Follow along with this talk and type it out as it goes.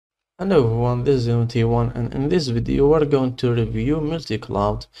Hello everyone, this is MT1 and in this video we're going to review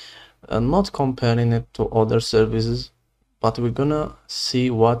MultCloud and not comparing it to other services, but we're gonna see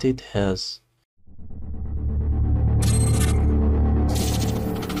what it has.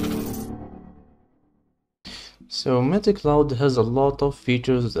 So MultCloud has a lot of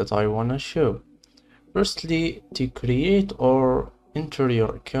features that I wanna show. Firstly, to create or enter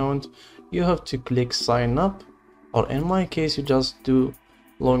your account, you have to click sign up, or in my case you just do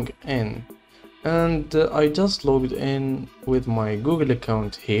log in. And I just logged in with my Google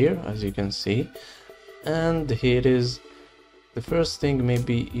account here, as you can see, and here is the first thing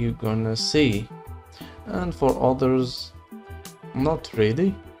maybe you're gonna see, and for others not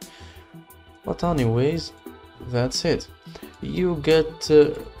really, but anyways, that's it. You get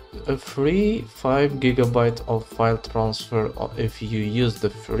a free 5 GB of file transfer if you use the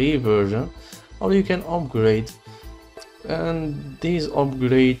free version, or you can upgrade, and these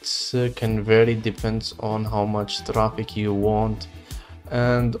upgrades can vary, depends on how much traffic you want,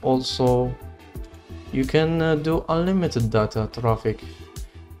 and also you can do unlimited data traffic.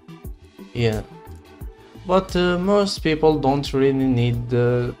 Yeah, but most people don't really need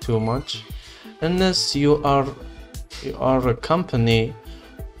too much unless you are a company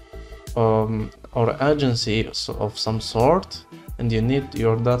or agency of some sort, and you need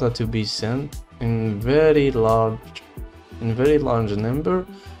your data to be sent in very large number.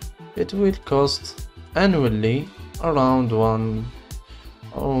 It will cost annually around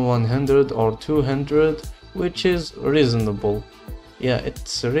 100 or 200, which is reasonable. Yeah,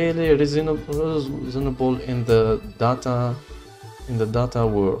 it's really reasonable in the data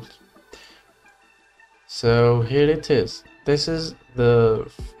world. So here it is. This is the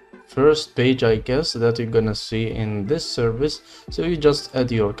first page, I guess, that you're gonna see in this service. So you just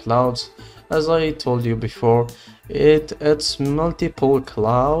add your clouds. As I told you before, it adds multiple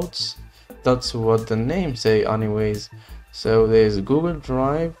clouds. That's what the name say anyways. So there's Google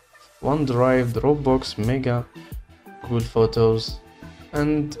Drive, OneDrive, Dropbox, Mega, Google Photos,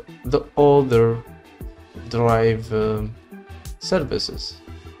 and the other Drive services.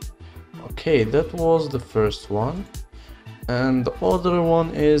 Okay, that was the first one. And the other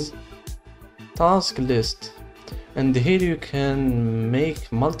one is task list, and here you can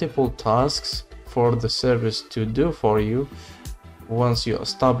make multiple tasks for the service to do for you once you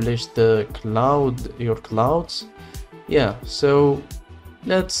establish the your clouds. Yeah, so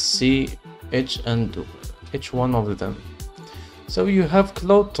let's see each one of them. So you have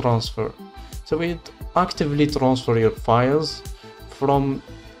cloud transfer, so it actively transfer your files from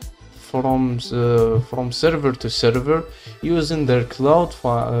server to server using their cloud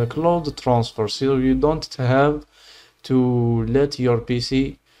transfer, so you don't have to let your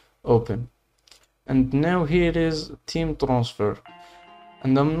PC open. And now here is team transfer,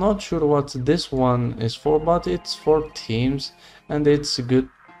 and I'm not sure what this one is for, but it's for teams, and it's good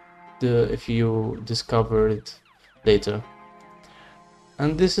if you discover it later.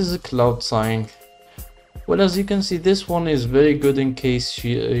 And this is a cloud sign. Well, as you can see, this one is very good in case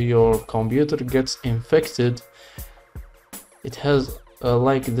your computer gets infected. It has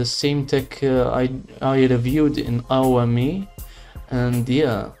like the same tech I reviewed in AOME, and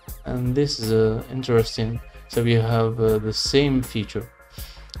yeah, and this is interesting. So you have the same feature.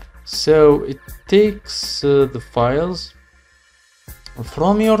 So it takes the files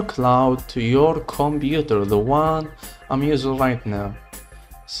from your cloud to your computer, the one I'm using right now.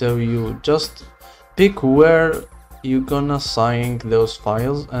 So you just pick where you're gonna sync those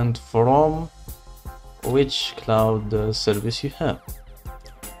files and from which cloud service you have.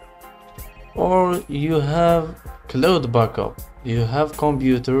 Or you have cloud backup, you have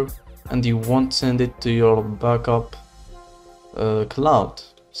computer and you want to send it to your backup cloud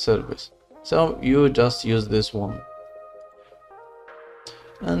service, so you just use this one.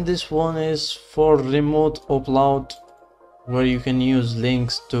 And this one is for remote upload, where you can use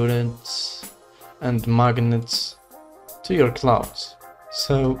links, torrents and magnets to your clouds.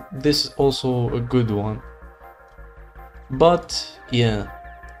 So this is also a good one. But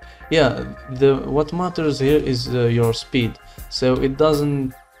what matters here is your speed. So it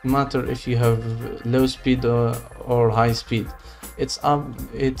doesn't matter if you have low speed or high speed. It's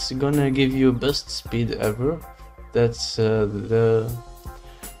gonna give you best speed ever. That's the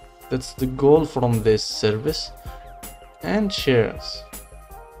goal from this service. And shares.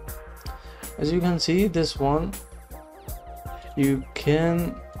 As you can see, this one, you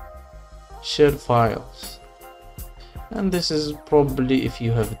can share files, and this is probably if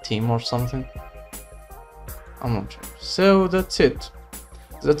you have a team or something, I'm not sure. So that's it.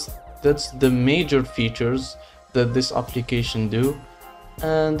 That's the major features that this application do.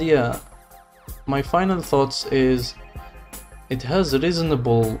 And yeah, my final thoughts is it has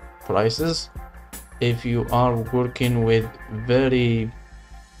reasonable prices if you are working with very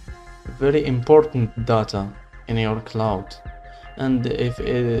important data in your cloud, and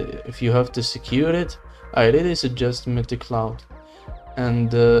if you have to secure it, I really suggest MultCloud.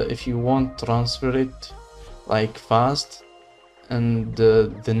 And if you want transfer it like fast, and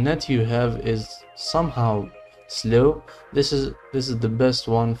the net you have is somehow slow, this is the best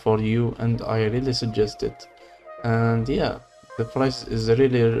one for you, and I really suggest it. And yeah, the price is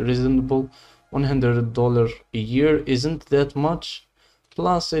really reasonable. $100 a year isn't that much,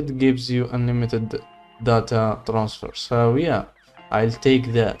 plus it gives you unlimited data transfer. So yeah, I'll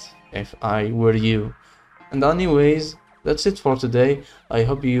take that if I were you. And anyways, that's it for today. I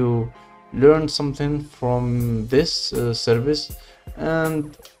hope you learned something from this service,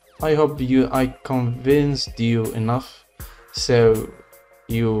 and I hope I convinced you enough so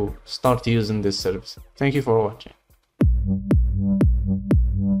you start using this service. Thank you for watching.